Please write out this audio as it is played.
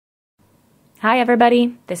Hi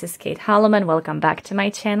everybody, this is Kate Holloman. Welcome back to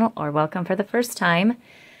my channel, or welcome for the first time.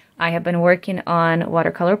 I have been working on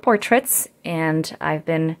watercolor portraits, and I've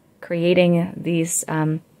been creating these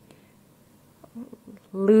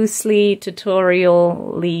loosely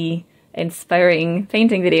tutorially inspiring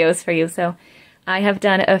painting videos for you. So I have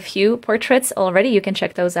done a few portraits already. You can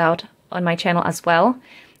check those out on my channel as well.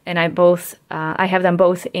 And I have them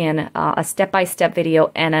both in a step-by-step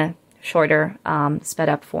video and a shorter sped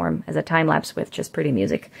up form as a time-lapse with just pretty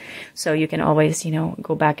music. So you can always,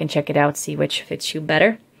 go back and check it out, see which fits you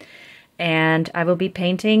better. And I will be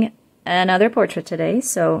painting another portrait today.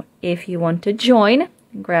 So if you want to join,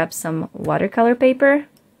 grab some watercolor paper,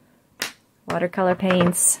 watercolor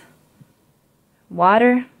paints,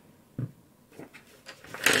 water,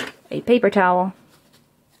 a paper towel.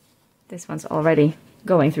 This one's already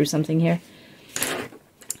going through something here.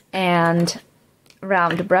 And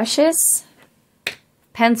round brushes,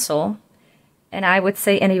 pencil, and I would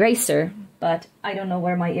say an eraser, but I don't know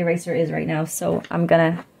where my eraser is right now, so I'm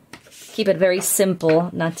gonna keep it very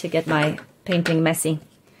simple, not to get my painting messy.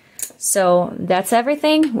 So that's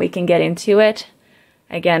everything. We can get into it.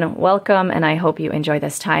 Again, welcome, and I hope you enjoy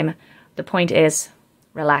this time. The point is,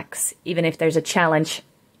 relax. Even if there's a challenge,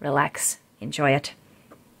 relax. Enjoy it.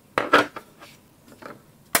 Okay,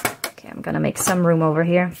 I'm gonna make some room over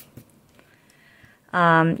here.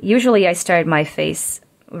 Usually I start my face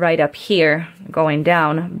right up here going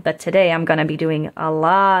down, but today I'm going to be doing a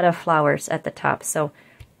lot of flowers at the top, so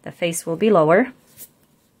the face will be lower.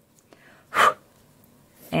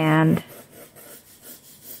 And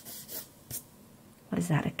what is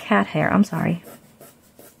that? A cat hair. I'm sorry.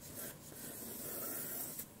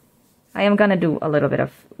 I am going to do a little bit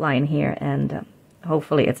of line here, and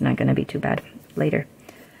hopefully it's not going to be too bad later.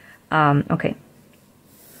 Okay.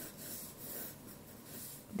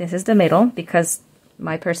 This is the middle, because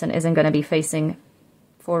my person isn't going to be facing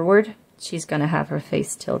forward. She's going to have her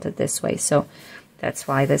face tilted this way. So that's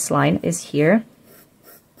why this line is here.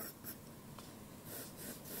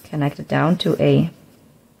 Connect it down to a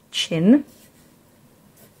chin.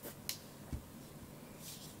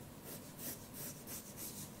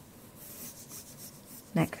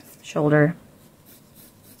 Neck, shoulder,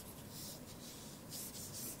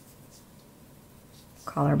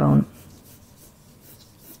 collarbone.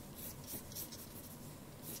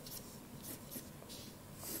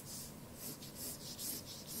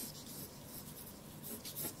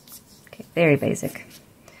 Very basic.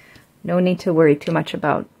 No need to worry too much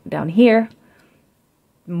about down here.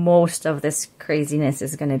 Most of this craziness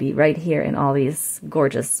is going to be right here in all these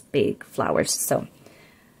gorgeous big flowers. So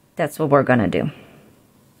that's what we're going to do.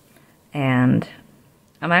 And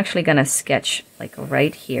I'm actually going to sketch like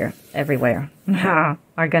right here, everywhere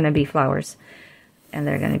are going to be flowers. And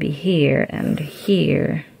they're going to be here and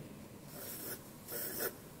here.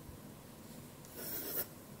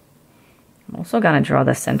 I'm also going to draw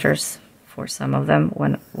the centers for some of them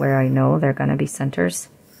where I know they're going to be centers.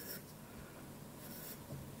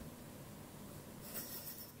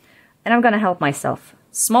 And I'm going to help myself.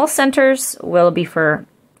 Small centers will be for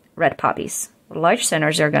red poppies. Large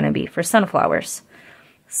centers are going to be for sunflowers.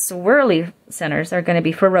 Swirly centers are going to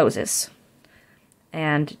be for roses.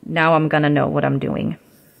 And now I'm going to know what I'm doing.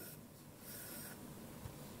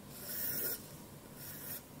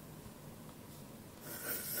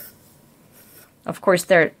 Of course,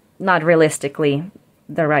 they're not realistically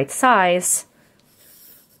the right size,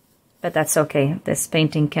 but that's okay. This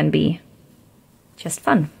painting can be just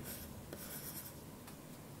fun.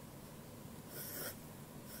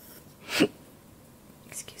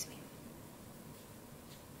 Excuse me.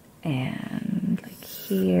 And like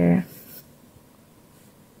here,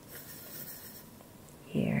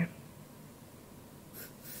 here.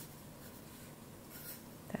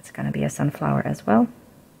 That's going to be a sunflower as well.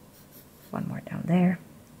 One more down there.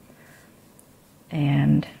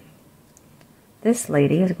 And this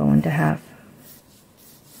lady is going to have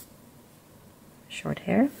short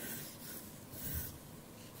hair.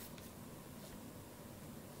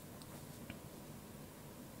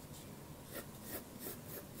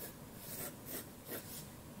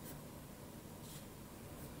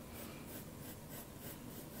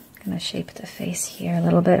 Gonna shape the face here a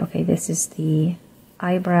little bit. Okay, this is the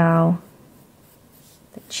eyebrow,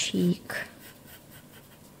 the cheek.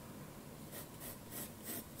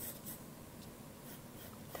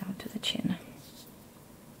 To the chin.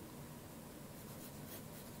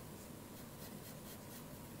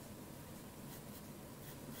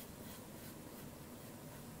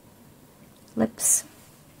 Lips.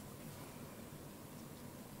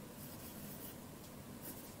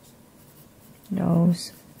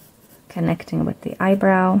 Nose. Connecting with the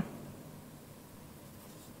eyebrow.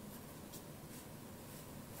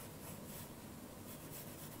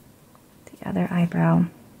 other eyebrow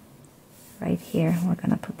right here. We're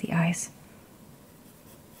gonna put the eyes.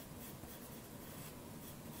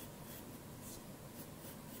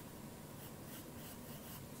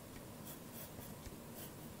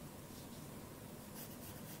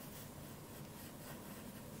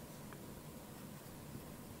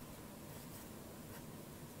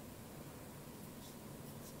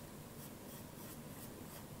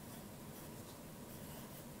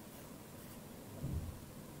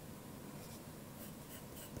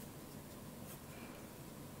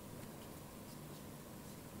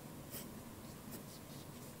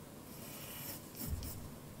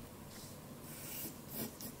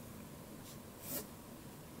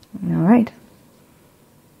 All right,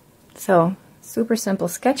 so super simple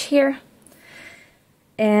sketch here,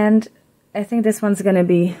 and I think this one's gonna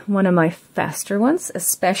be one of my faster ones,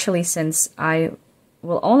 especially since I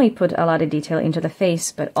will only put a lot of detail into the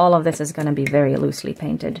face, but all of this is gonna be very loosely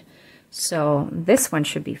painted. So this one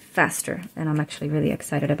should be faster, and I'm actually really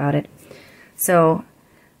excited about it. So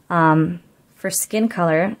for skin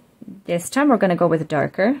color, this time we're gonna go with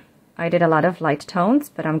darker. I did a lot of light tones,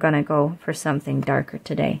 but I'm gonna go for something darker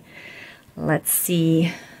today. Let's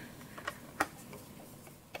see.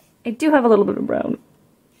 I do have a little bit of brown.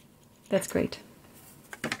 That's great.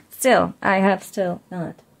 Still, I have still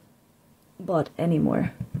not bought any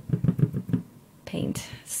more paint.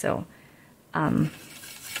 So, oh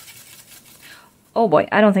boy,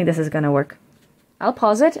 I don't think this is gonna work. I'll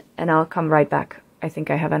pause it and I'll come right back. I think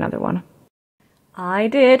I have another one. I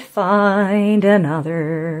did find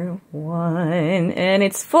another one, and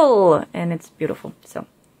it's full, and it's beautiful. So,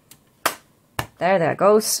 there that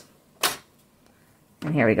goes.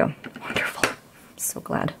 And here we go. Wonderful. I'm so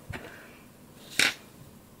glad.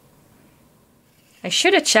 I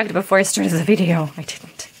should have checked before I started the video. I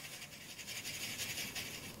didn't.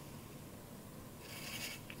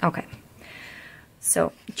 Okay.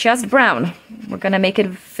 So, just brown. We're gonna make it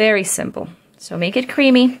very simple. So make it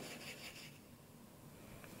creamy.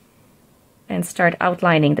 And start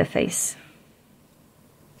outlining the face.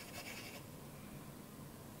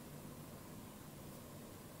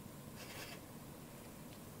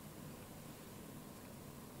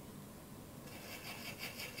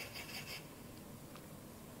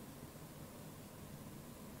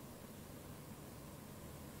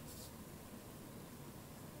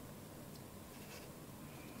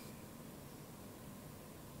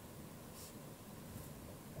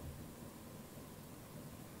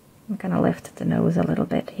 I'm gonna lift the nose a little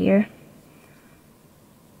bit here.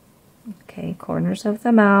 Okay, corners of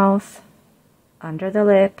the mouth, under the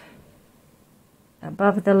lip,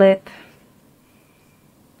 above the lip,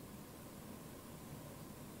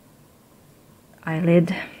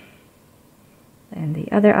 eyelid, and the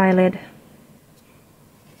other eyelid,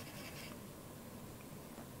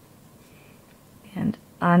 and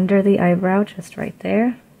under the eyebrow, just right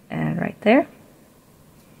there, and right there.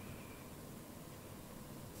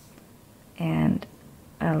 And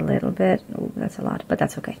a little bit, oh, that's a lot, but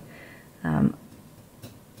that's okay. On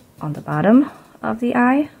the bottom of the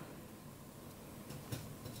eye,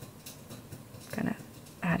 gonna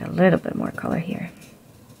add a little bit more color here.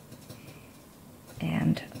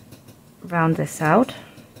 And round this out.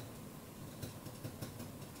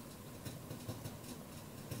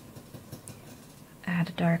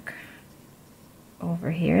 Add dark over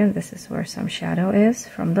here. This is where some shadow is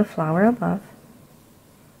from the flower above.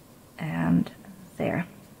 And there.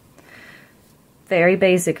 Very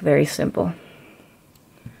basic, very simple.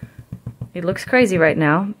 It looks crazy right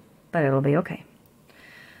now, but it'll be okay.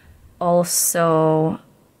 Also,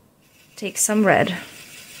 take some red.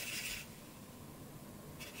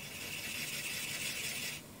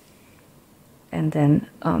 And then,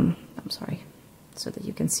 I'm sorry, so that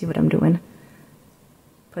you can see what I'm doing.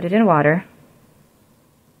 Put it in water.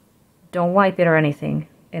 Don't wipe it or anything.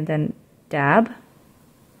 And then dab.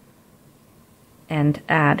 And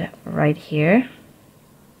add right here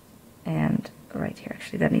and right here.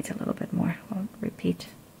 Actually, that needs a little bit more. I'll repeat.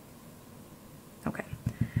 Okay.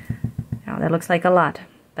 Now that looks like a lot,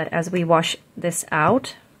 but as we wash this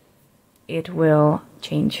out, it will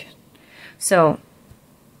change. So,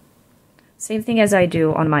 same thing as I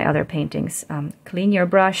do on my other paintings. Clean your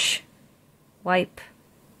brush, wipe,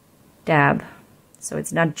 dab. So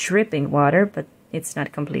it's not dripping water, but it's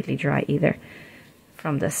not completely dry either.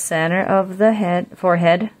 From the center of the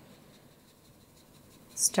forehead,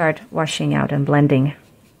 start washing out and blending.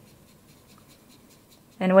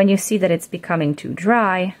 And when you see that it's becoming too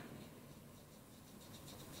dry,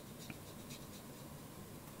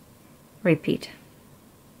 repeat.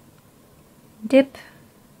 Dip,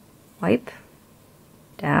 wipe,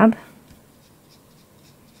 dab,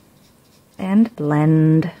 and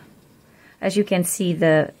blend. As you can see,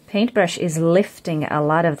 the paintbrush is lifting a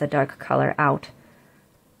lot of the dark color out,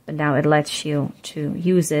 but now it lets you to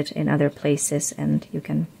use it in other places, and you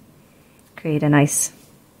can create a nice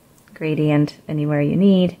gradient anywhere you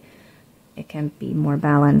need. It can be more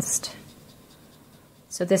balanced.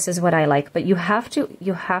 So this is what I like, but you have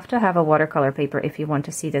to have a watercolor paper if you want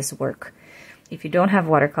to see this work. If you don't have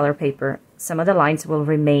watercolor paper, some of the lines will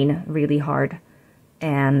remain really hard,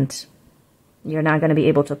 and you're not going to be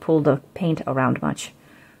able to pull the paint around much.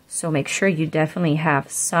 So make sure you definitely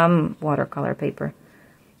have some watercolor paper.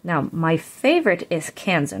 Now, my favorite is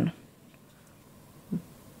Canson,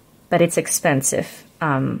 but it's expensive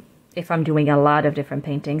if I'm doing a lot of different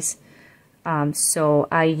paintings. So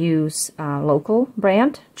I use local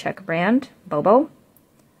brand, Czech brand, Bobo.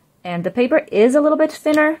 And the paper is a little bit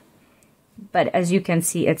thinner, but as you can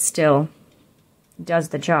see, it still does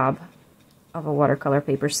the job of a watercolor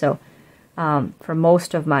paper. So for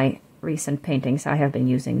most of my recent paintings, I have been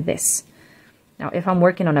using this. Now, if I'm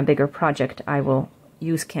working on a bigger project, I will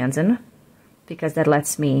use Canson because that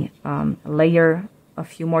lets me layer a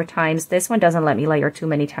few more times. This one doesn't let me layer too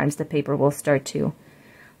many times. The paper will start to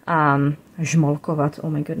žmolkovat. Oh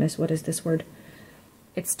my goodness, what is this word?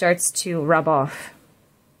 It starts to rub off.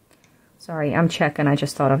 Sorry, I'm Czech and I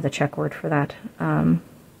just thought of the Czech word for that.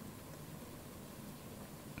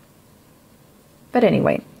 But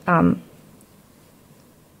anyway,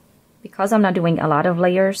 because I'm not doing a lot of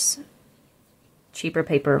layers, cheaper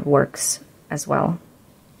paper works as well.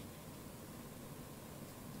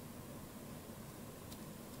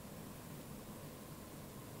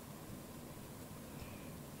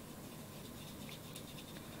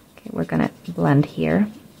 Okay, we're gonna blend here.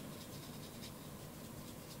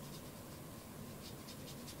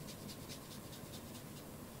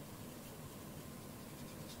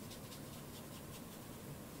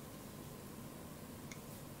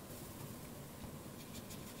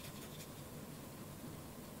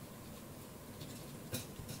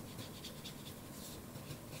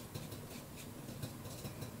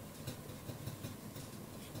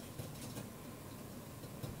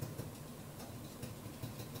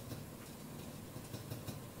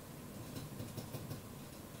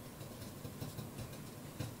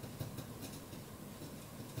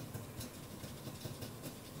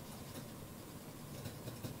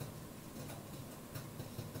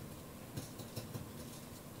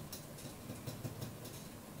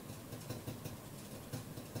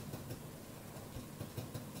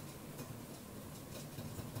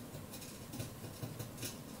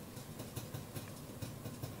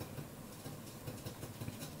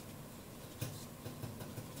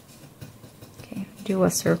 Do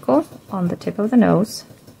a circle on the tip of the nose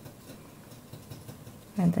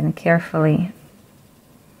and then carefully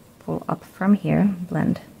pull up from here,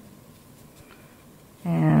 blend.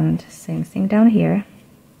 And same thing down here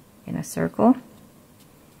in a circle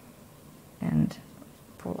and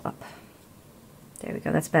pull up. There we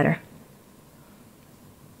go, that's better.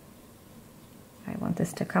 I want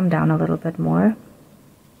this to come down a little bit more.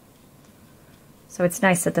 So it's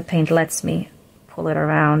nice that the paint lets me pull it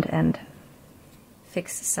around and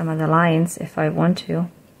fix some of the lines if I want to.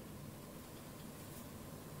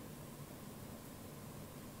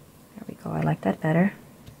 There we go, I like that better.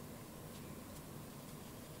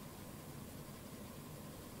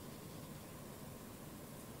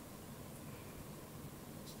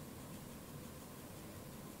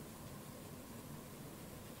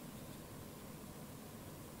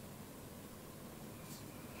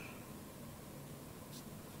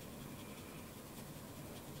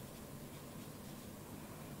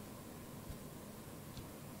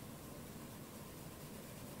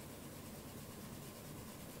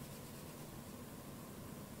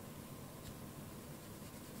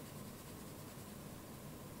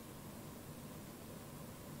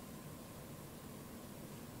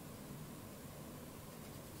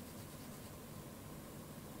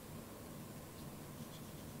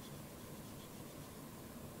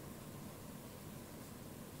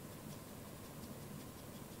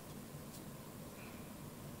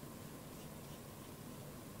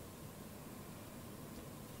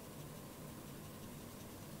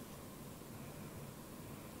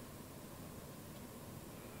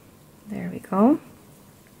 There we go.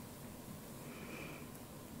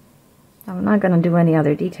 I'm not going to do any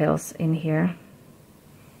other details in here.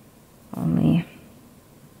 Only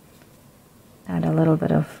add a little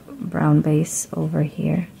bit of brown base over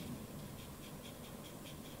here.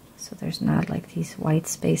 So there's not like these white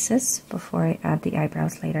spaces before I add the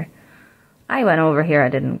eyebrows later. I went over here, I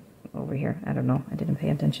didn't over here. I don't know, I didn't pay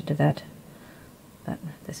attention to that. But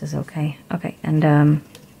this is okay. Okay, and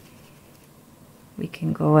we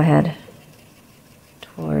can go ahead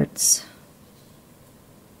towards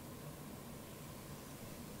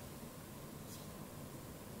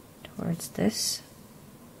this.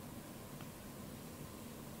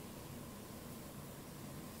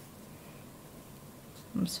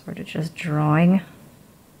 I'm sort of just drawing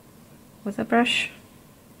with a brush.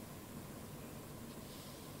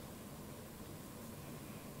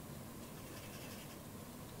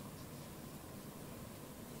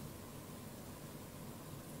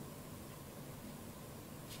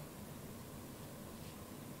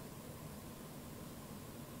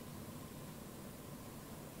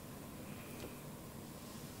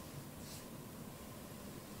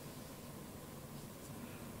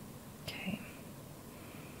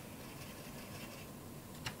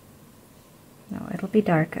 It'll be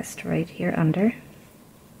darkest right here under.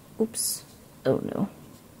 Oops. Oh no.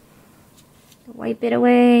 Wipe it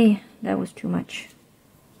away. That was too much.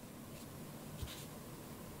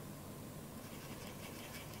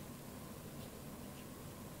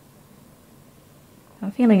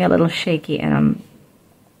 I'm feeling a little shaky and I'm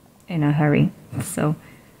in a hurry, so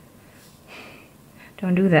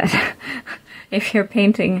don't do that. If you're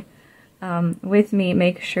painting with me,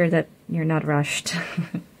 make sure that you're not rushed.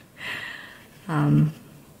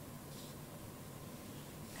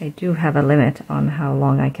 I do have a limit on how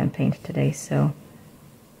long I can paint today, so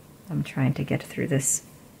I'm trying to get through this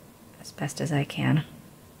as best as I can.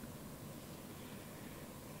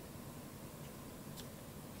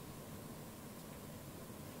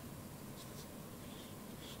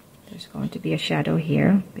 There's going to be a shadow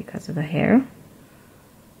here because of the hair.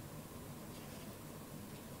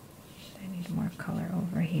 I need more color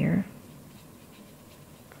over here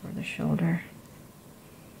for the shoulder.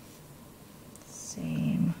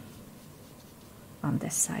 Same on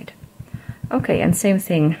this side. Okay, and same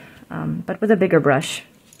thing, but with a bigger brush,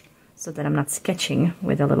 so that I'm not sketching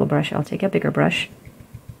with a little brush. I'll take a bigger brush,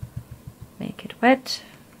 make it wet,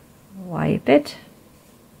 wipe it,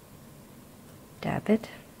 dab it,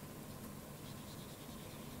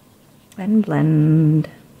 and blend.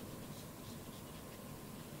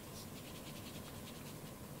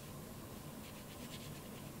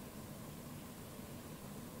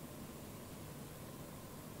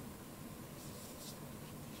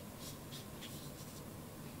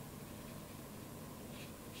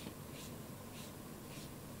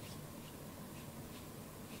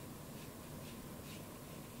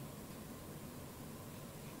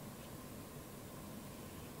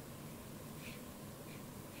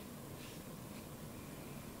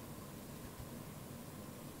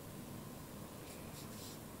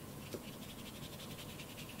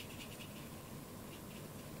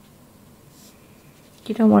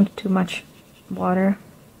 You don't want too much water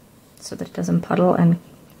so that it doesn't puddle and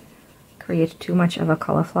create too much of a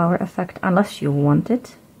cauliflower effect, unless you want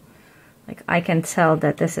it. Like, I can tell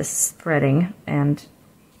that this is spreading, and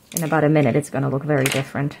in about a minute it's going to look very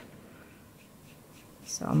different.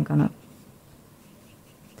 So I'm going to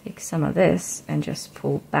take some of this and just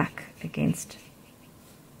pull back against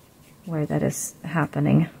where that is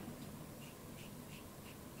happening.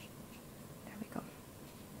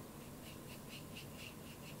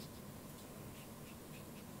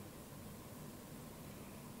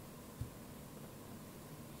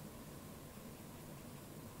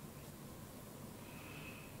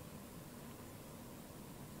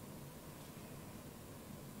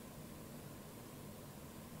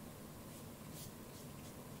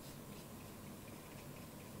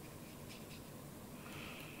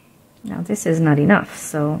 Now this is not enough,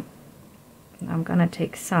 so I'm gonna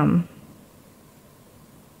take some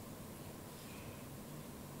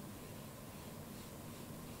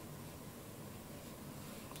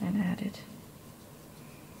and add it.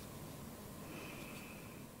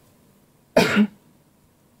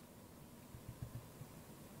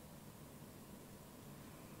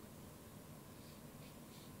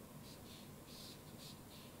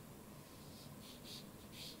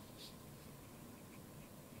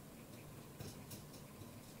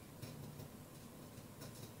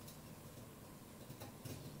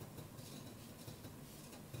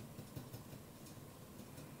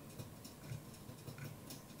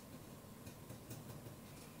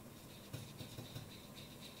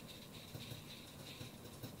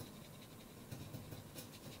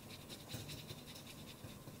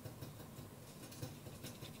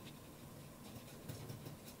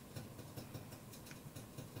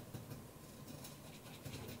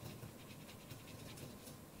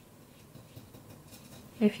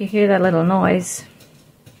 If you hear that little noise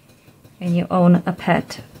and you own a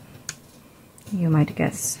pet, you might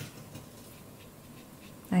guess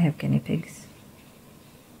I have guinea pigs.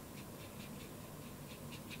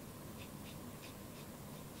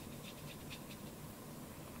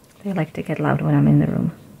 They like to get loud when I'm in the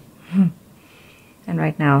room. And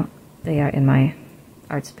right now they are in my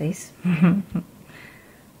art space.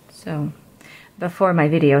 So before my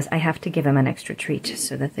videos I have to give them an extra treat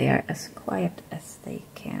so that they are as quiet as they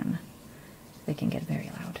can. They can get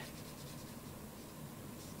very loud.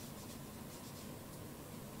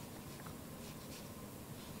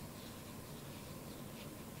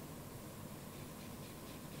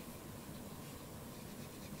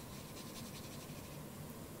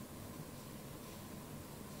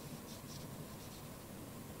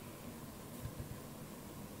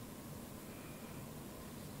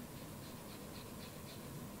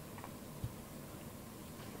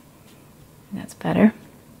 That's better.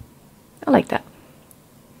 I like that.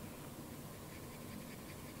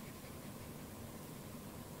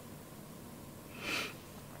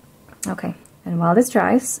 Okay, and while this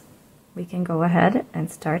dries, we can go ahead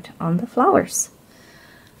and start on the flowers.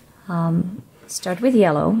 Start with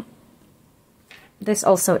yellow. This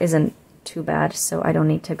also isn't too bad, so I don't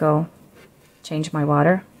need to go change my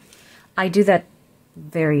water. I do that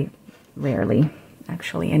very rarely,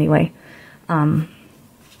 actually, anyway.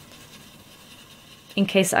 In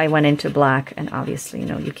case I went into black, and obviously, you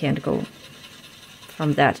know, you can't go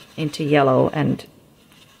from that into yellow and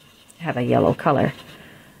have a yellow color.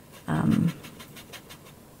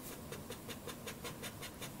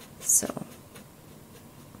 So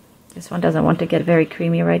this one doesn't want to get very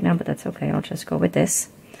creamy right now, but that's okay. I'll just go with this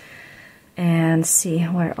and see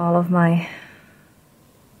where all of my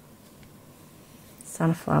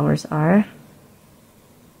sunflowers are.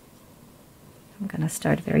 I'm gonna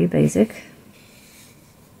start very basic.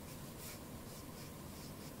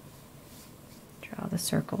 Draw the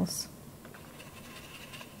circles.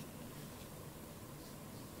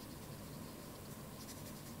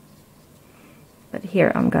 But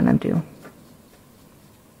here I'm gonna do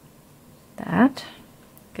that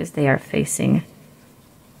because they are facing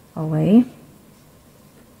away.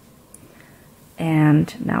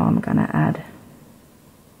 And now I'm gonna add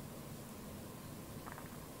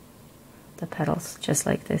the petals just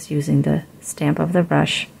like this, using the stamp of the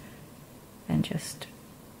brush, and just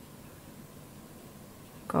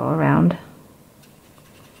go around.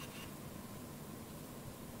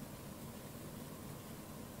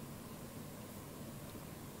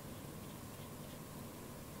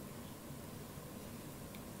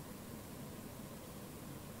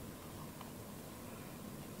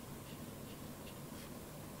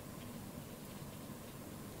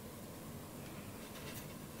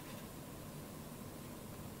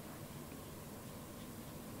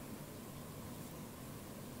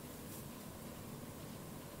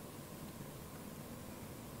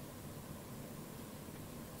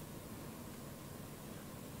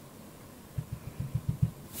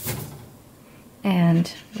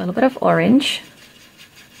 And a little bit of orange,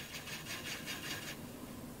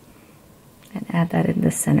 and add that in the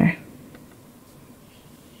center.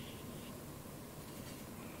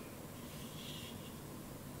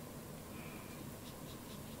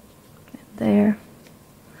 And there.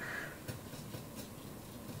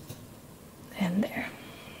 And there.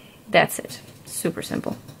 That's it. Super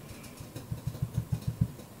simple.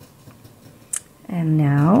 And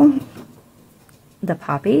now the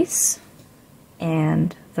poppies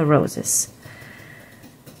and the roses.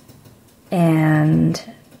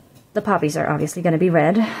 And the poppies are obviously going to be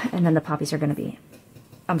red, and then the poppies are going to be,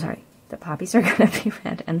 I'm sorry, the poppies are going to be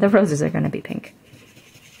red, and the roses are going to be pink.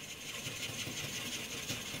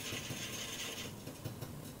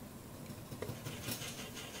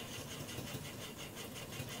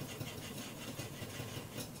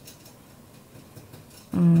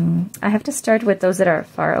 I have to start with those that are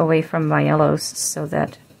far away from my yellows so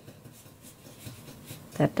that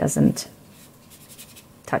that doesn't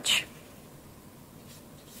touch.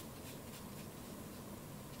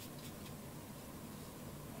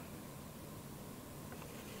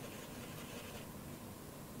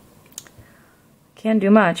 Can't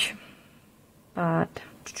do much, but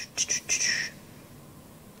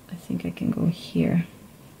I think I can go here.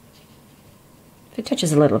 If it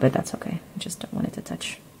touches a little bit, that's okay. I just don't want it to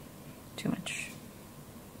touch too much.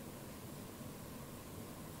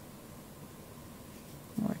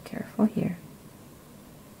 More careful here.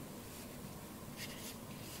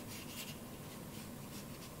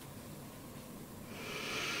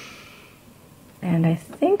 And I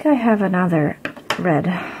think I have another red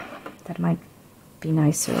that might be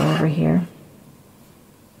nicer over here.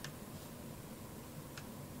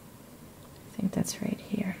 I think that's right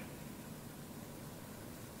here.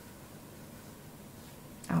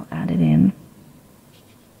 I'll add it in.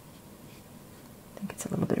 I think it's a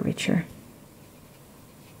little bit richer.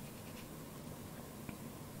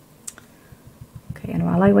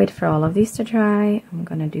 I wait for all of these to dry, I'm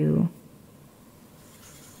gonna do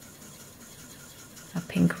a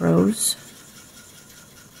pink rose.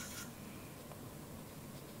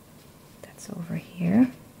 That's over here.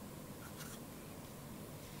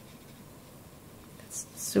 It's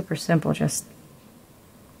super simple, just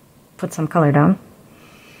put some color down.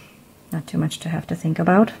 Not too much to have to think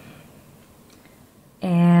about.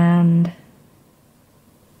 And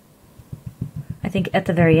I think at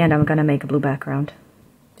the very end I'm gonna make a blue background,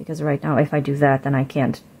 because right now if I do that then I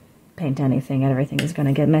can't paint anything and everything is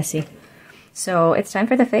gonna get messy. So it's time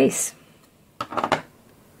for the face.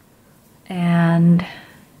 And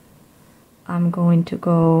I'm going to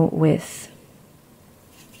go with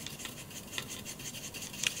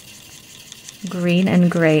green and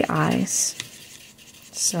gray eyes.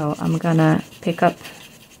 So I'm gonna pick up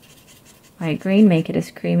my green, make it as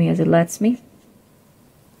creamy as it lets me.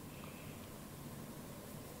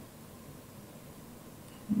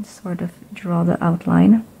 And sort of draw the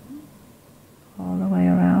outline all the way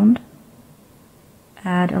around.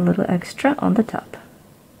 Add a little extra on the top.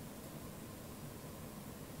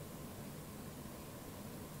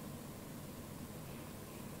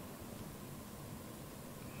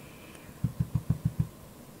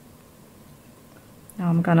 Now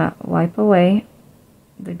I'm gonna wipe away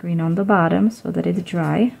the green on the bottom so that it's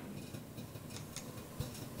dry.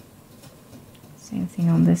 Same thing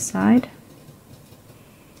on this side.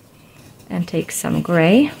 And take some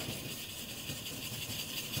gray.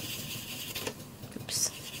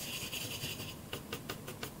 Oops.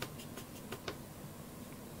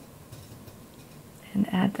 And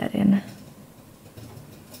add that in.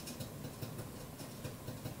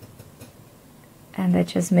 And that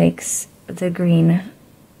just makes the green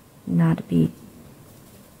not be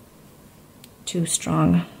too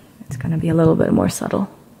strong. It's going to be a little bit more subtle.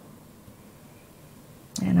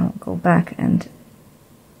 And I'll go back and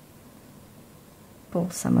pull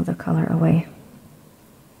some of the color away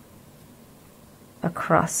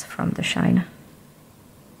across from the shine.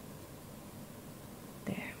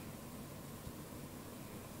 There.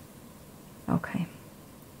 Okay.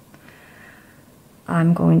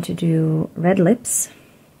 I'm going to do red lips.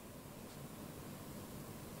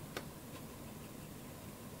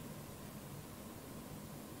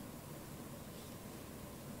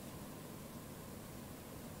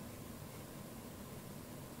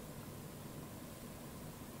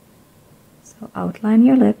 So outline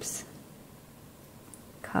your lips,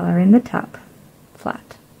 color in the top,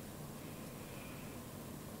 flat.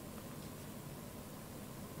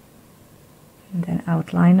 And then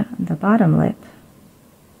outline the bottom lip.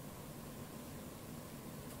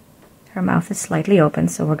 Her mouth is slightly open,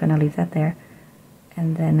 so we're going to leave that there.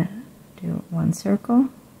 And then do one circle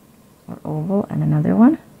or oval and another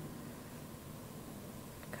one.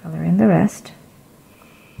 Color in the rest.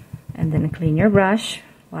 And then clean your brush,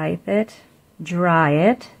 wipe it, dry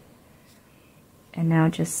it, and now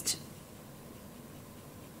just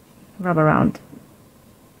rub around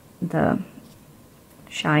the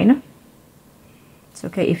shine. It's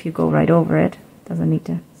okay if you go right over it. Doesn't need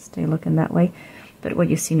to stay looking that way. But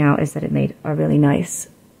what you see now is that it made a really nice,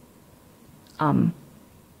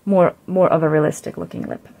 more of a realistic looking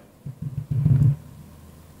lip.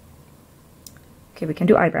 Okay, we can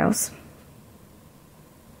do eyebrows.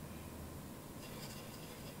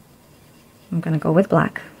 I'm gonna go with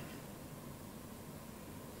black.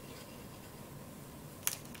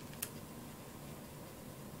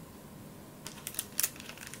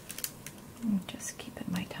 I'm just keeping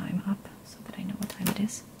my time up so that I know what time it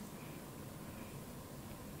is.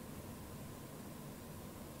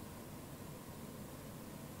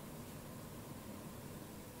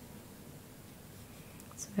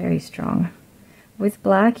 It's very strong. With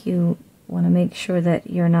black, you want to make sure that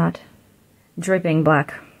you're not dripping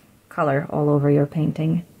black color all over your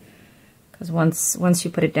painting, because once you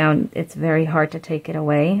put it down, it's very hard to take it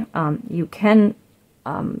away. You can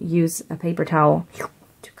use a paper towel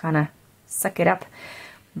to kind of suck it up,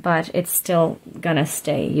 but it's still gonna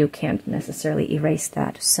stay. You can't necessarily erase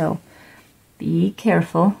that, so be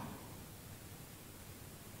careful.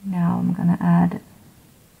 Now I'm gonna add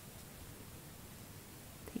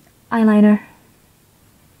the eyeliner,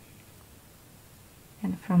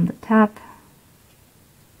 and from the top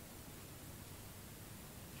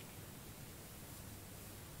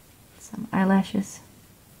some eyelashes.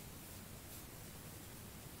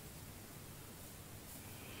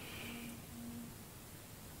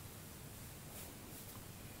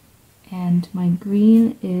 And my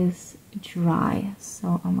green is dry,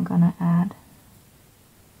 so I'm gonna add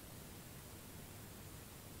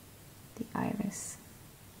the iris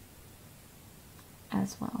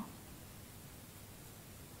as well.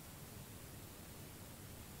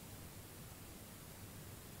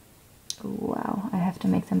 Wow, I have to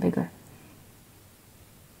make them bigger.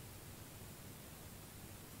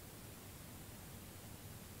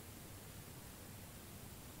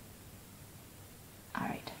 All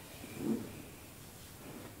right.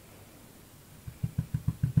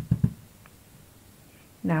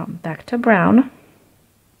 Now back to brown.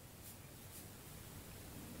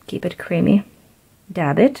 Keep it creamy.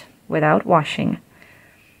 Dab it without washing.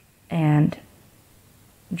 And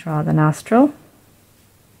draw the nostril,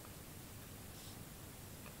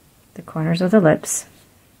 the corners of the lips,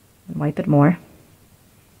 and wipe it more.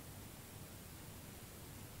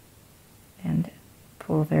 And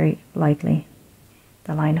pull very lightly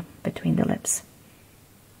the line between the lips.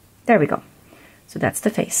 There we go. So that's the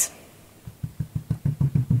face.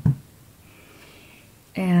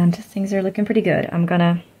 And things are looking pretty good. I'm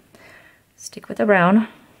gonna stick with the brown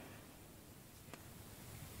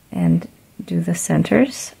and do the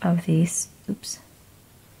centers of these. Oops.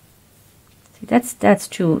 See, that's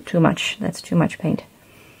too much. That's too much paint.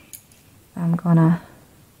 I'm gonna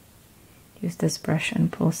use this brush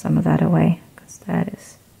and pull some of that away because that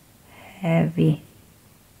is heavy.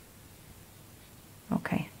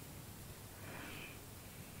 Okay.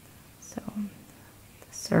 So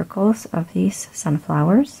the circles of these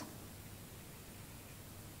sunflowers.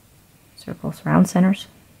 Circles, round centers.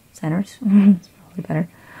 Centers. It's probably better.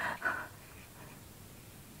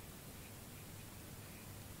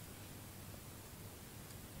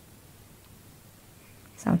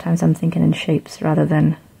 Sometimes I'm thinking in shapes rather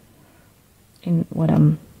than in what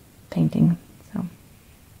I'm painting, so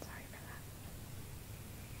sorry for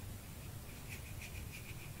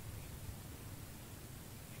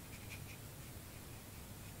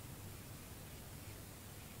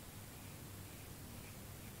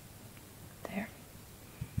that. There.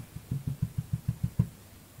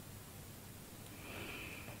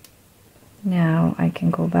 Now I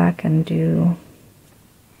can go back and do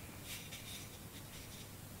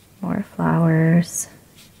more flowers,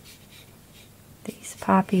 these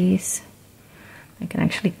poppies. I can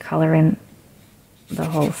actually color in the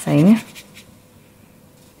whole thing.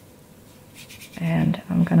 And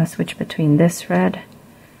I'm gonna switch between this red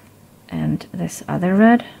and this other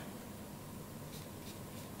red.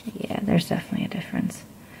 Yeah, there's definitely a difference.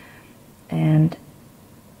 And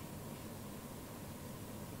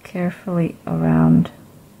carefully around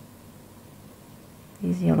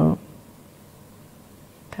these yellow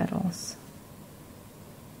petals.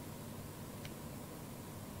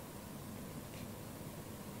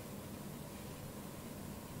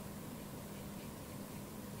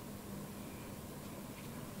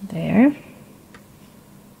 There.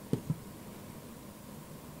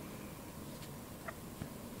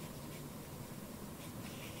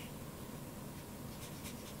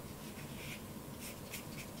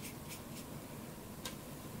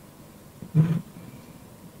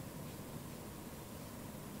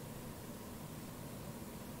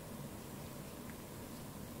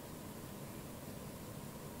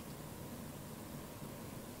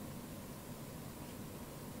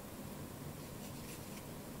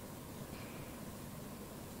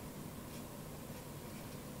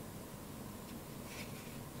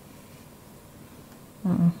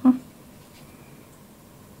 Mm-hmm.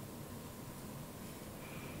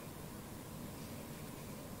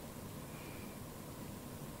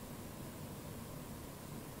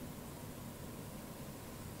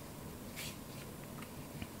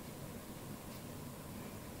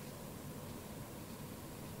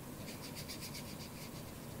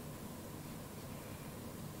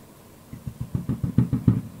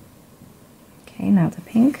 Okay, now the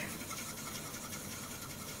pink.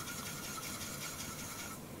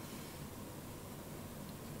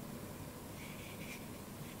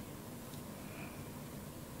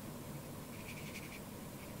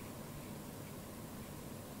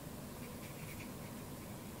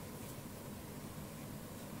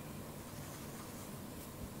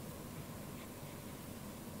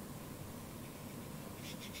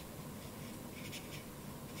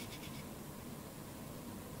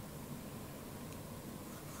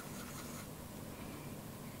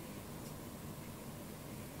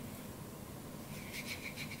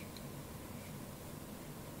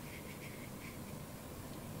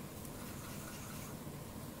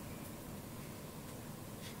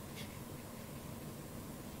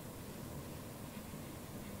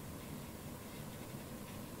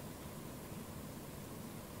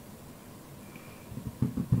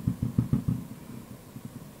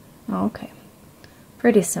 Okay,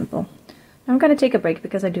 pretty simple. Now I'm going to take a break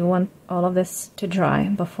because I do want all of this to dry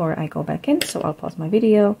before I go back in, so I'll pause my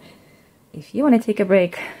video. If you want to take a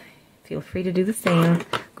break, feel free to do the same.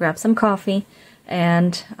 Grab some coffee,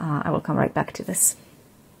 and I will come right back to this.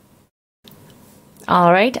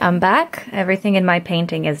 All right, I'm back. Everything in my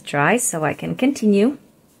painting is dry, so I can continue.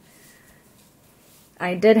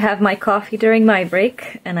 I did have my coffee during my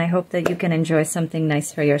break, and I hope that you can enjoy something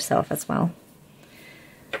nice for yourself as well.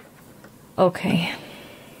 Okay.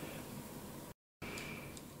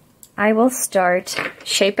 I will start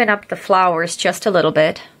shaping up the flowers just a little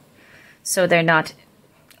bit, so they're not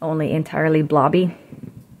only entirely blobby.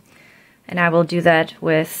 And I will do that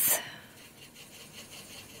with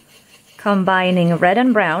combining red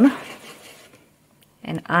and brown.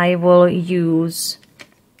 And I will use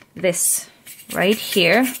this right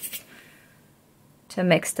here to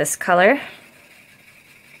mix this color.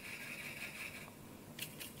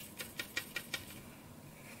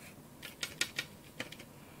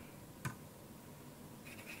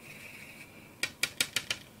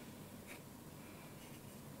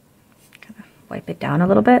 Wipe it down a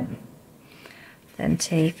little bit. Then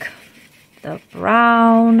take the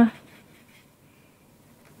brown.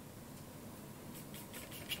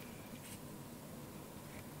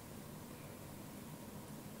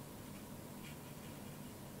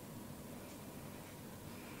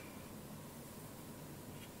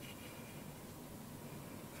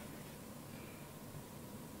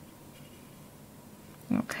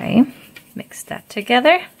 Okay, mix that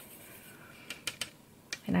together.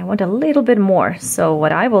 And I want a little bit more, so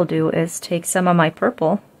what I will do is take some of my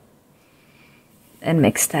purple and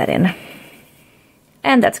mix that in.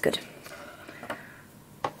 And that's good.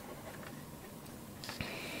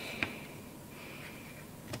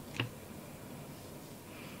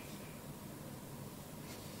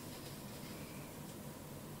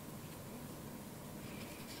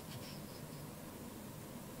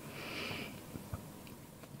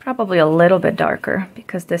 Probably a little bit darker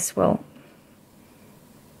because this will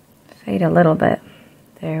fade a little bit.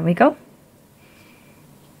 There we go.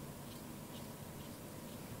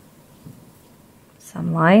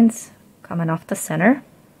 Some lines coming off the center.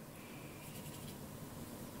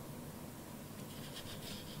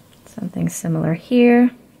 Something similar here.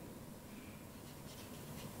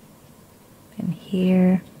 And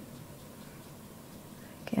here.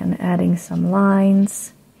 Again, adding some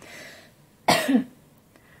lines.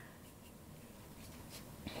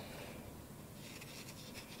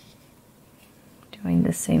 Doing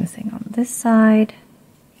the same thing on this side.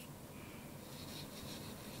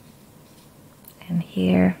 And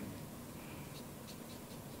here.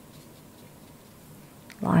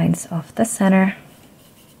 Lines off the center.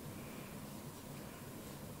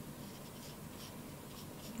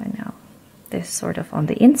 And now this sort of on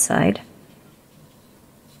the inside.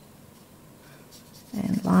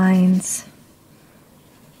 And lines.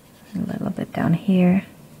 A little bit down here.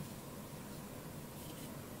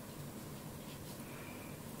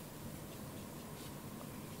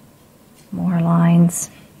 More lines.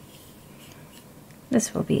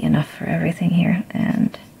 This will be enough for everything here,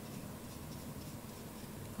 and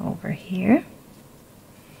over here,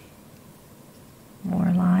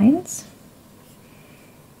 more lines,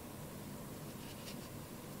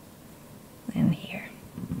 and here.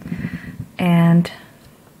 And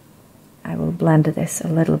I will blend this a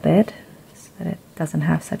little bit so that it doesn't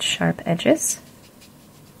have such sharp edges.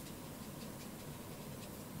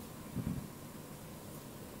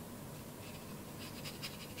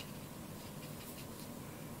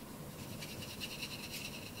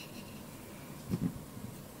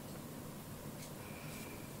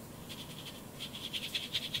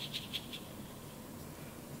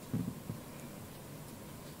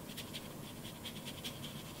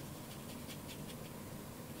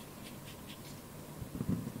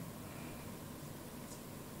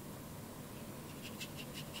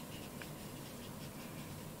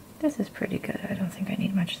 This is pretty good. I don't think I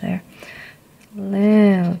need much there. A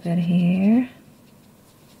little bit here.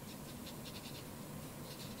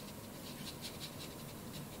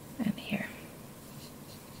 And here.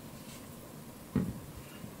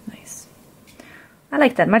 Nice. I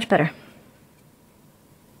like that much better.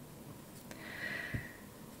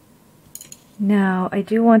 Now I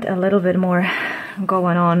do want a little bit more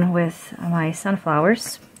going on with my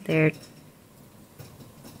sunflowers. They're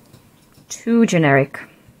too generic.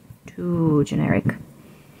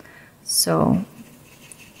 So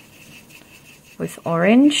with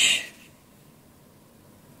orange,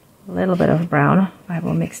 a little bit of brown, I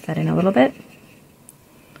will mix that in a little bit.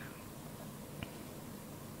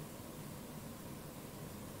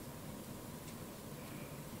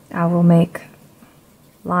 I will make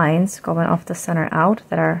lines going off the center out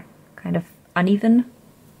that are kind of uneven,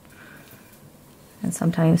 and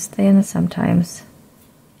sometimes thin, sometimes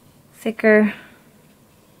thicker.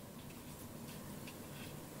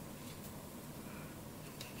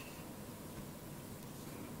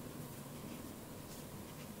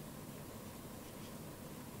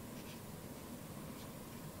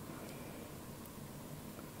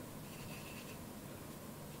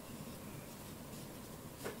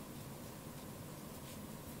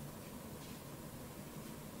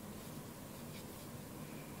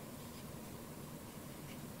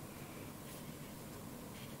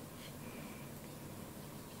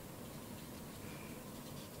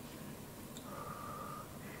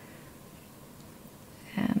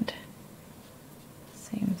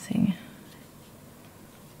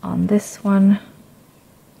 on this one.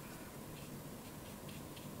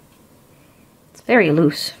 It's very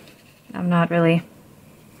loose. I'm not really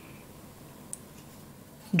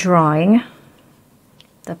drawing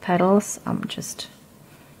the petals. I'm just,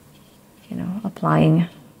 you know, applying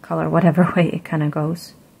color whatever way it kind of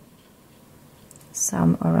goes.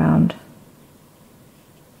 Some around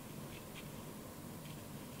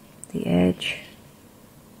the edge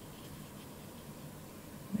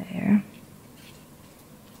there.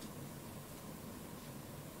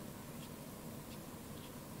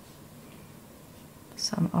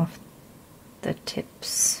 Some of the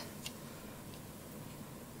tips.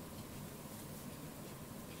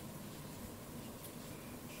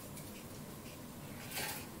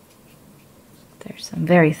 There's some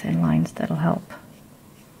very thin lines that'll help,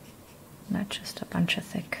 not just a bunch of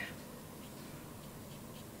thick.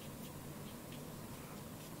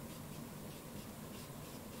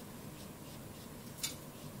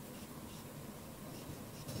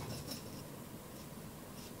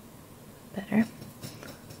 Better.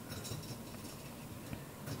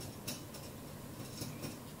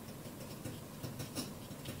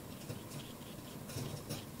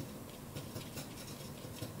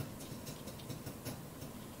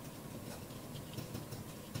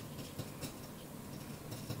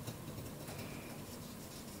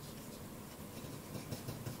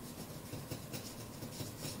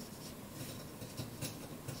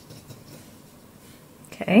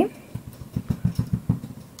 Okay,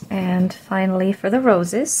 and finally for the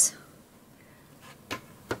roses,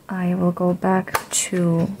 I will go back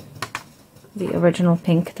to the original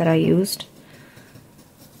pink that I used.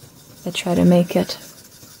 I try to make it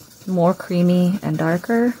more creamy and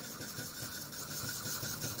darker.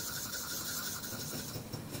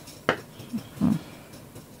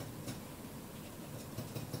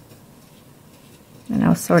 And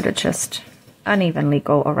I'll sort of just unevenly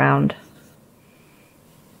go around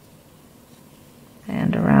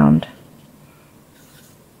and around.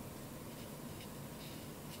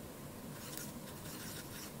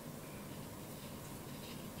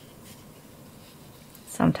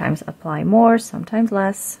 Sometimes apply more, sometimes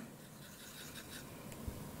less.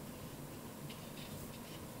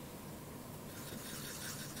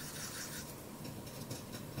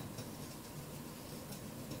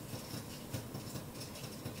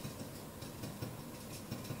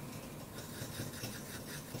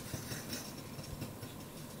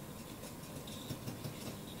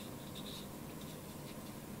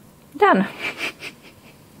 Done.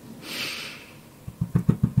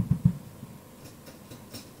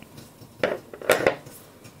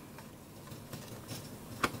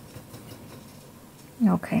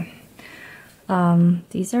 Okay.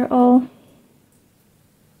 These are all,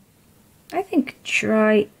 I think,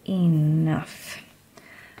 dry enough.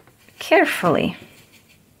 Carefully,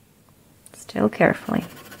 still carefully,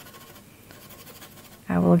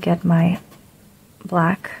 I will get my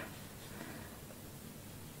black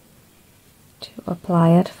to apply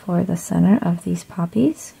it for the center of these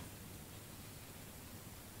poppies.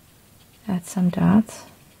 Add some dots.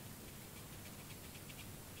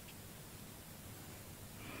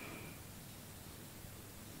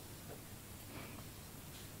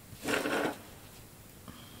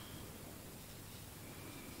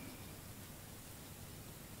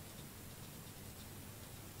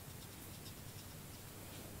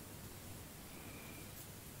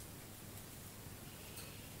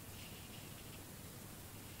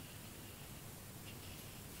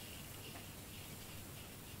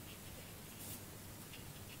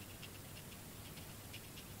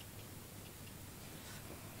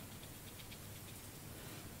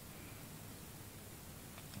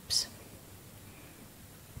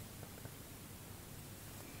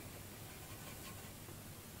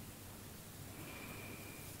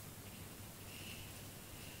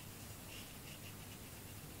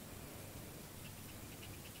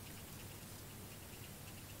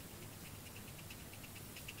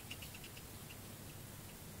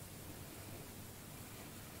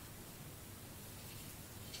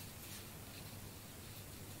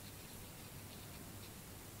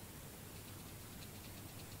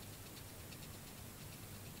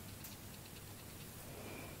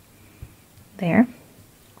 There.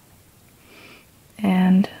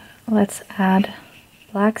 And let's add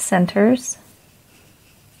black centers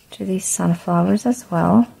to these sunflowers as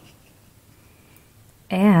well.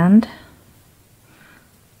 And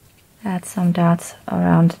add some dots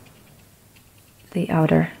around the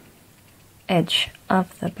outer edge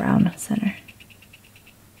of the brown center.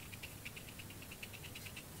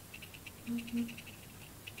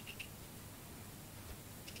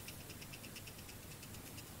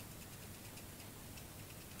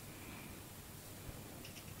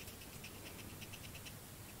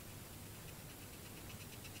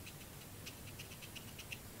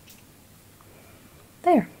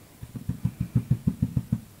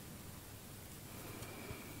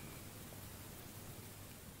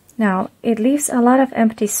 Now, it leaves a lot of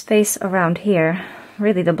empty space around here.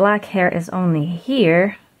 Really, the black hair is only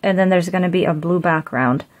here, and then there's going to be a blue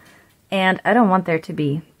background. And I don't want there to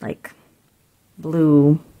be, like,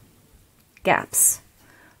 blue gaps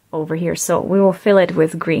over here, so we will fill it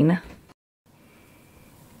with green.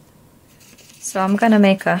 So I'm going to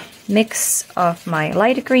make a mix of my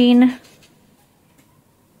light green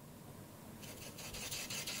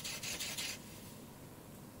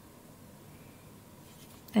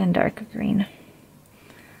and dark green.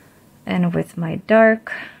 And with my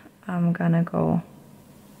dark, I'm gonna go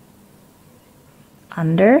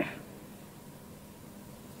under.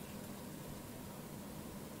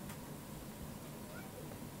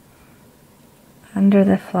 Under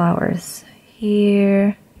the flowers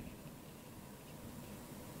here.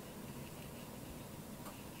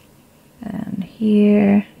 And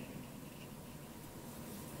here.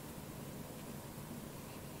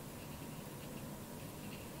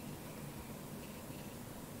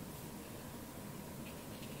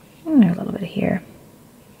 And a little bit here.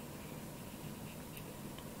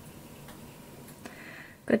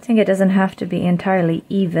 Good thing it doesn't have to be entirely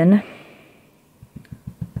even.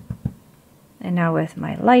 And now with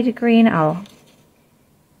my light green, I'll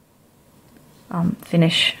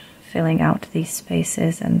finish filling out these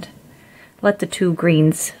spaces and let the two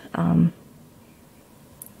greens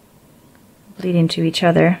bleed into each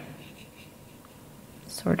other,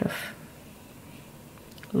 sort of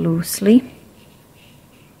loosely.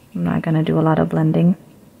 I'm not going to do a lot of blending.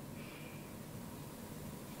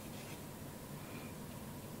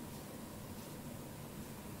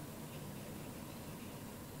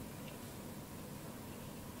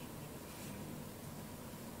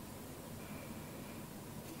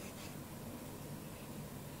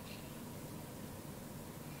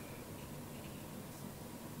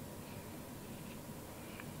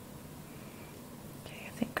 Okay, I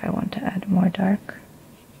think I want to add more dark.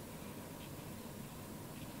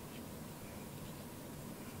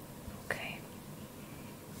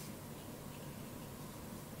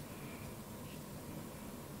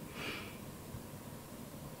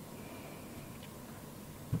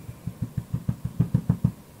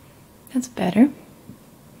 That's better.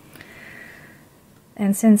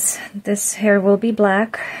 And since this hair will be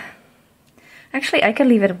black, actually I could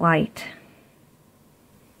leave it white.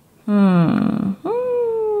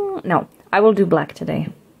 No, I will do black today.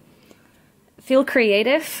 Feel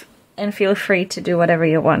creative and feel free to do whatever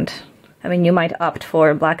you want. I mean, you might opt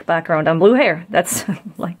for black background on blue hair. That's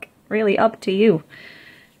like really up to you.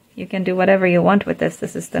 You can do whatever you want with this.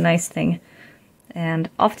 This is the nice thing. And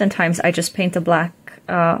oftentimes I just paint the black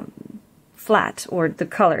flat, or the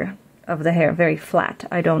color of the hair very flat.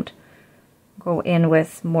 I don't go in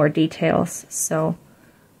with more details, so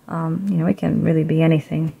you know, it can really be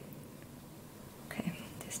anything. Okay,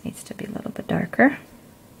 this needs to be a little bit darker.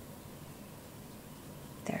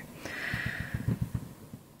 There.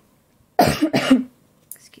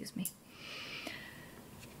 Excuse me.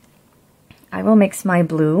 I will mix my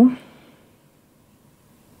blue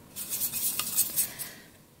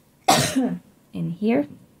in here.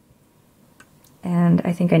 And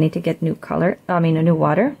I think I need to get new color, a new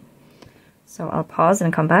water. So I'll pause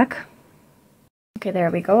and come back. Okay, there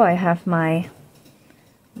we go. I have my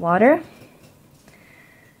water.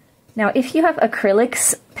 Now, if you have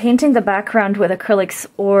acrylics, painting the background with acrylics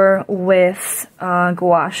or with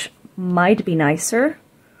gouache might be nicer.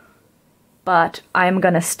 But I'm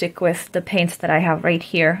gonna stick with the paints that I have right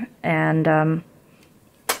here, and I'm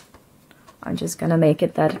just gonna make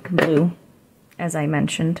it that blue, as I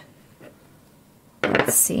mentioned.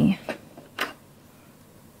 Let's see.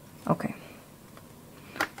 Okay.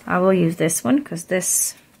 I will use this one because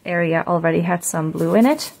this area already had some blue in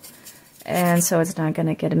it. And so it's not going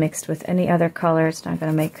to get mixed with any other color. It's not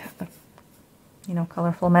going to make a, you know,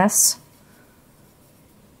 colorful mess.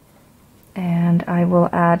 And I will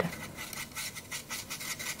add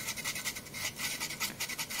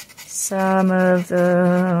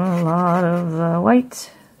a lot of the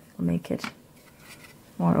white. It'll make it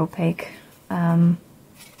more opaque.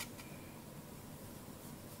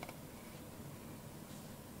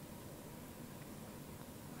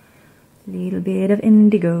 Little bit of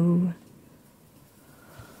indigo.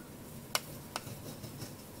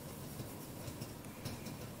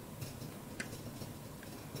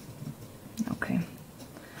 Okay.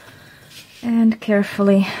 And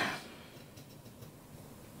carefully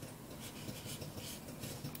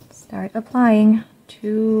start applying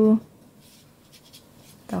to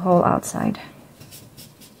the whole outside.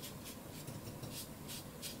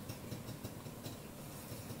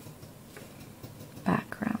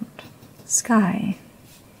 Background, sky.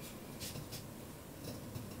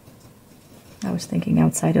 was thinking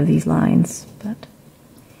outside of these lines, but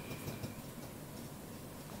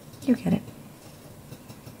you get it.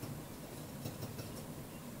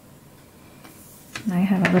 And I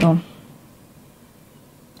have a little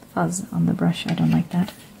fuzz on the brush. I don't like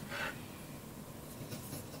that.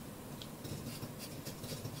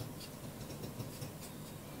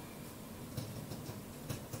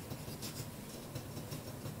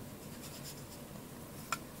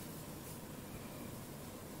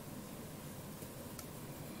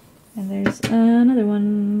 And there's another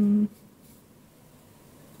one.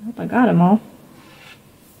 I hope I got them all.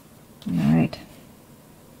 Alright.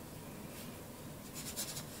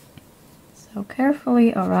 So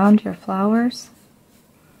carefully around your flowers.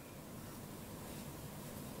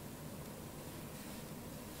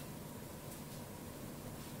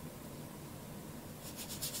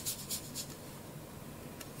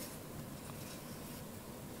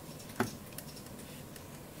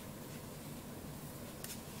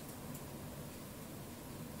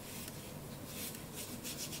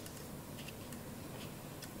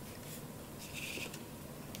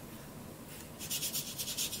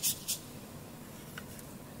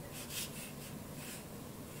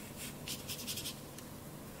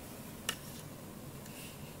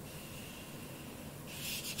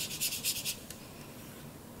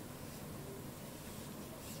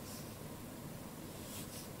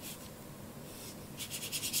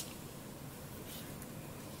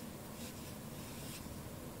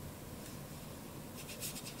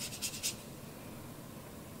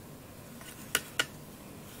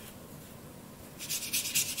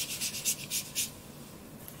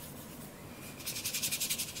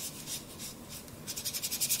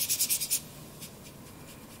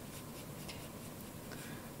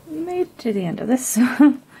 Made to the end of this.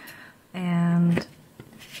 And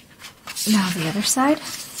now the other side.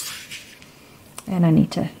 And I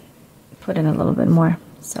need to put in a little bit more.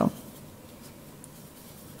 So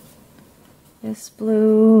this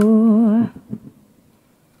blue,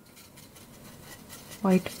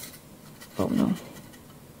 white, oh no.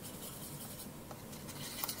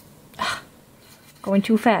 Going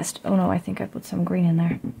too fast. Oh no, I think I put some green in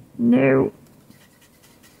there. No.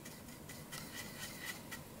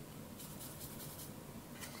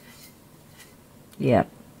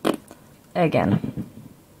 Yep. Again.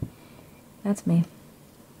 That's me.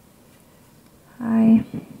 Hi.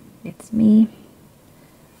 It's me.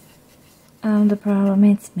 I'm the problem,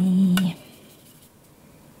 it's me.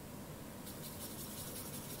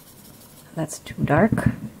 That's too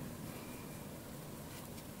dark.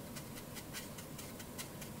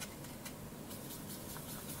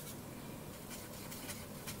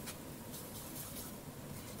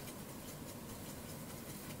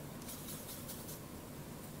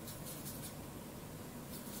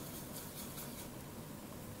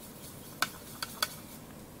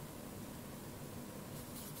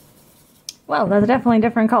 Well, that's definitely a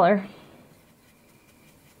different color.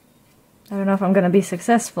 I don't know if I'm going to be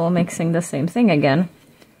successful mixing the same thing again.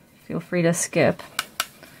 Feel free to skip.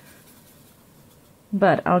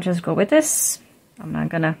 But I'll just go with this. I'm not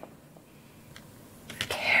gonna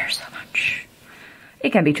care so much.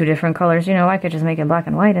 It can be two different colors, you know, I could just make it black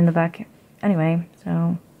and white in the back. Anyway,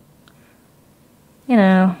 so, you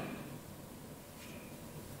know.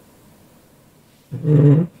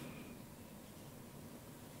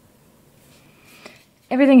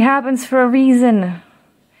 Everything happens for a reason.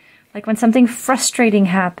 Like when something frustrating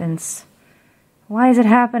happens. Why is it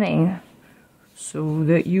happening? So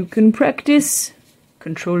that you can practice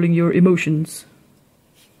controlling your emotions.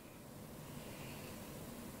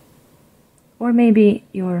 Or maybe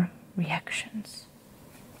your reactions.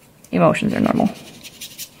 Emotions are normal.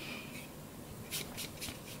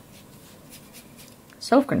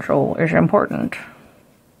 Self-control is important.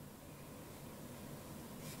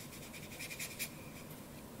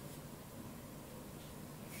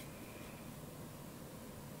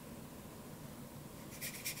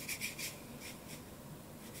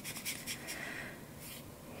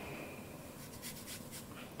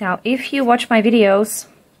 Now, if you watch my videos,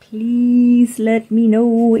 please let me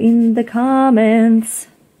know in the comments.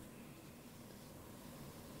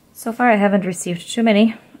 So far, I haven't received too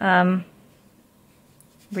many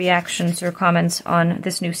reactions or comments on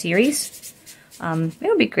this new series. It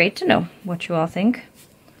would be great to know what you all think.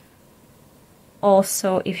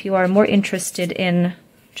 Also, if you are more interested in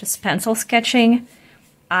just pencil sketching,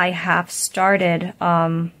 I have started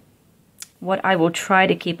what I will try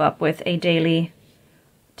to keep up with, a daily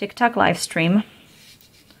TikTok live stream.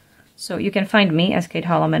 So you can find me as Kate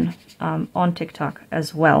Holloman on TikTok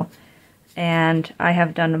as well. And I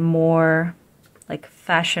have done more like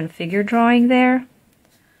fashion figure drawing there.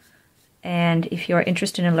 And if you're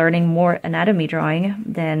interested in learning more anatomy drawing,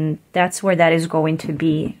 then that's where that is going to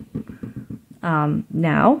be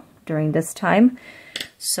now, during this time.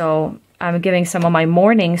 So I'm giving some of my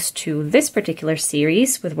mornings to this particular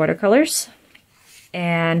series with watercolors.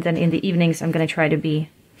 And then in the evenings, I'm going to try to be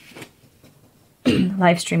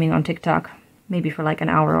live streaming on TikTok, maybe for like an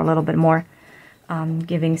hour or a little bit more,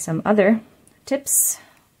 giving some other tips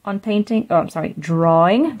on painting. Oh, I'm sorry,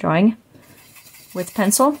 drawing with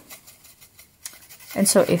pencil. And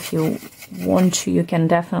so if you want to, you can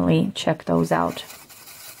definitely check those out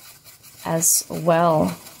as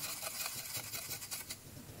well.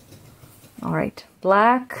 All right,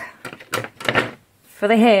 black for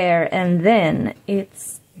the hair, and then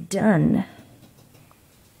it's done.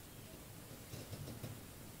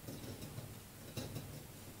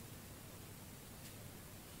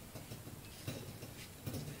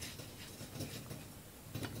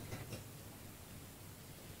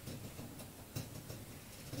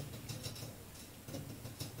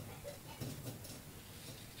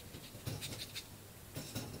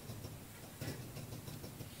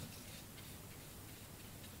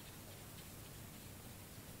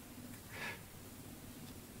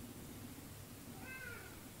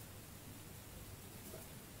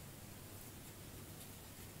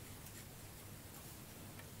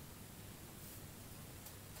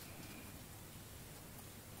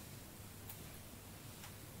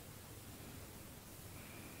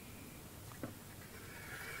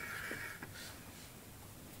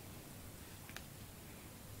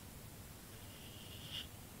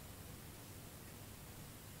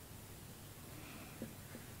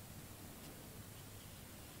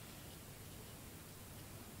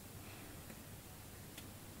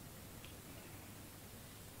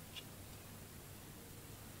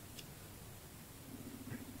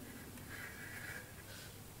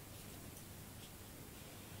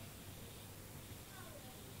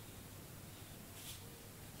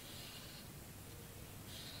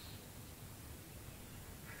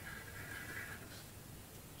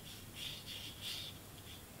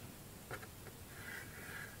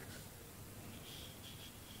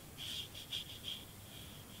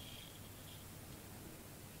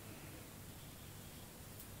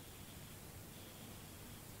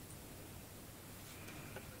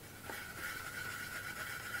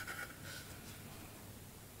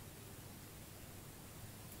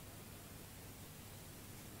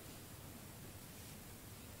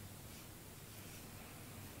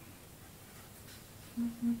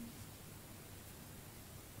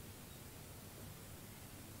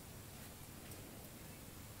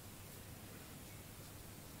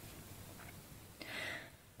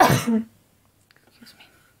 Excuse me.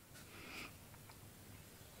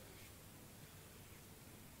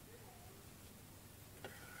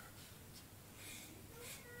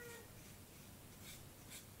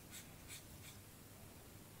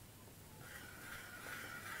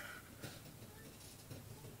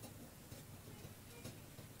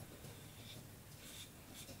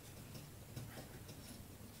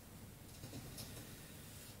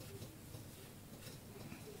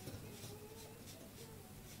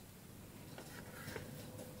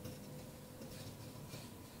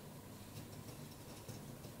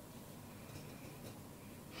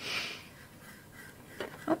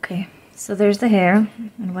 Okay, so there's the hair,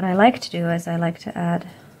 and what I like to do is I like to add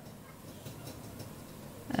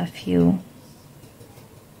a few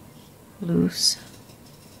loose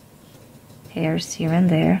hairs here and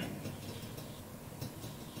there.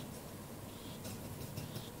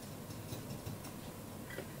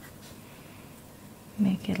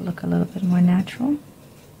 Make it look a little bit more natural.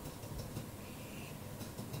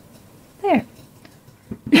 There.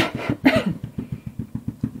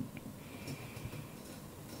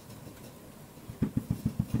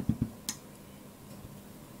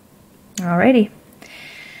 Alrighty.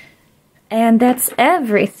 And that's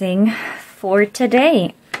everything for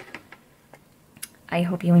today. I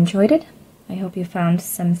hope you enjoyed it. I hope you found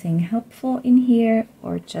something helpful in here,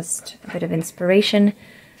 or just a bit of inspiration.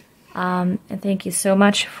 And thank you so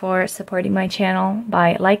much for supporting my channel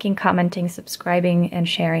by liking, commenting, subscribing, and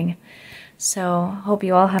sharing. So hope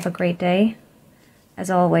you all have a great day.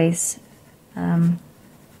 As always, don't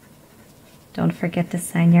forget to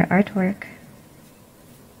sign your artwork.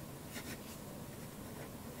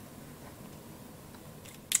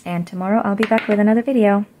 And tomorrow I'll be back with another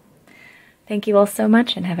video. Thank you all so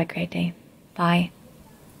much and have a great day. Bye.